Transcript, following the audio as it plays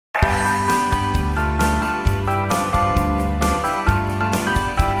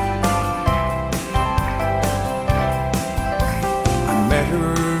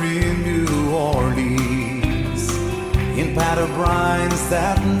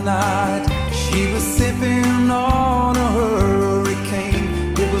night. She was sipping on a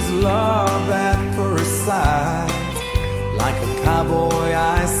hurricane. It was love at first sight. Like a cowboy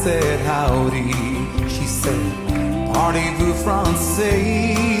I said howdy. She said party-vous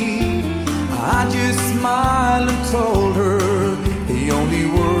français. I just smiled and told her the only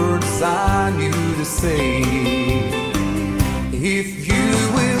words I knew to say. If you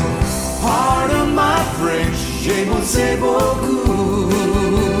will pardon my French, je vous sais beaucoup.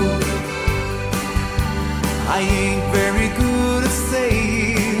 I ain't very good at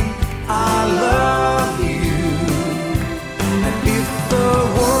saying I love you. And if the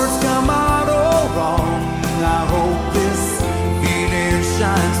words come out all wrong, I hope this feeling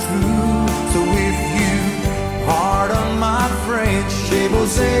shines through. So if you pardon my French, je vous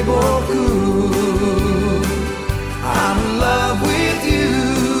sais beaucoup. I'm in love with you.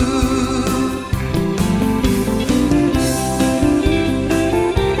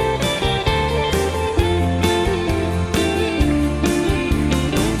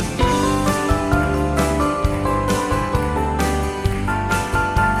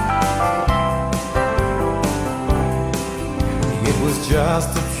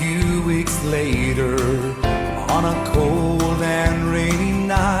 Just a few weeks later, on a cold and rainy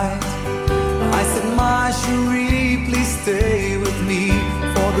night, I said, my Cherie, please stay with me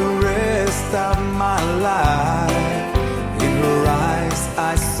for the rest of my life. In her eyes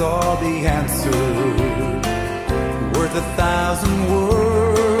I saw the answer, worth 1,000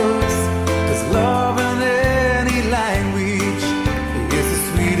 words. 'Cause love in any language is the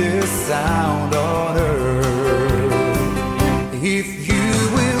sweetest sound on earth. If you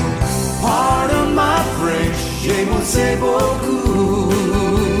will pardon my French, je vous sais beaucoup.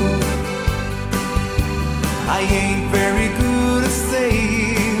 I ain't very good at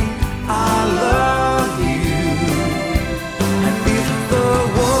saying I love you. And if the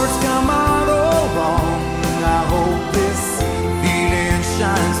words come out all wrong, I hope this feeling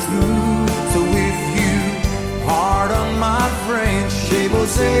shines through. So if you pardon my French, je vous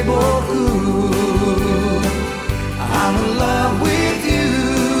sais beaucoup. I'm in love with you.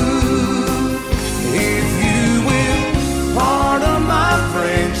 If you will pardon my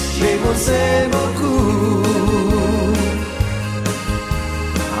French, je vous sais beaucoup.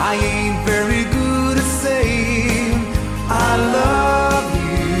 I ain't very good at saying I love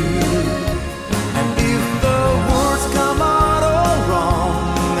you. And if the words come out all wrong,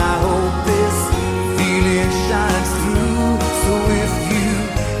 I hope this feeling shines through. So if you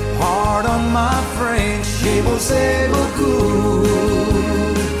pardon my French, je vous sais beaucoup.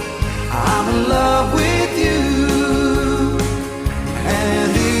 I'm in love with you.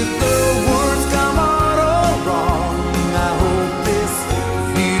 And if the words come out all wrong, I hope this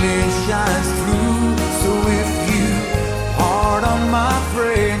feeling shines through. So if you pardon my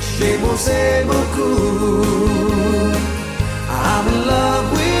French, je vous sais beaucoup.